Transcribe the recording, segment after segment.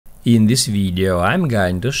In this video, I'm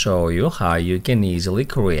going to show you how you can easily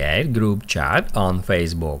create group chat on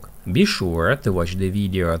Facebook. Be sure to watch the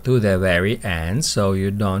video to the very end so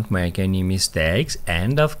you don't make any mistakes,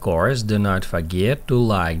 and of course do not forget to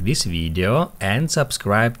like this video and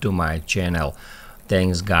subscribe to my channel.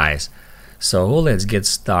 Thanks guys. So let's get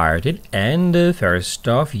started, and first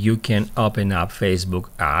off you can open up Facebook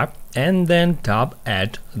app and then tap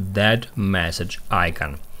at that message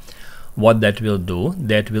icon. What that will do,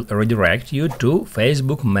 that will redirect you to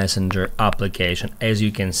Facebook Messenger application. As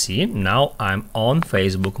you can see, now I'm on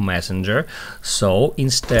Facebook Messenger, so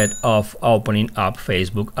instead of opening up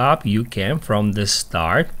Facebook app, you can from the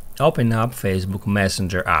start open up Facebook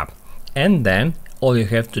Messenger app, and then all you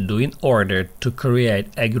have to do in order to create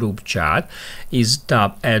a group chat is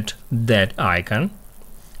tap at that icon,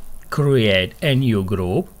 create a new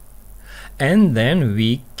group, and then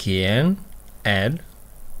we can add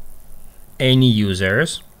any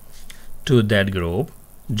users to that group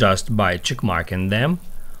just by checkmarking them.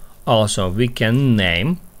 Also, we can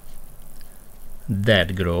name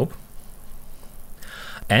that group,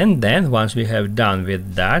 and then once we have done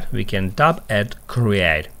with that, we can tap at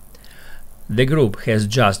create. The group has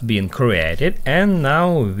just been created, and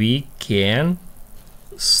now we can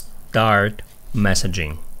start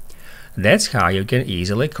messaging. That's how you can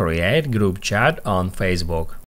easily create group chat on Facebook.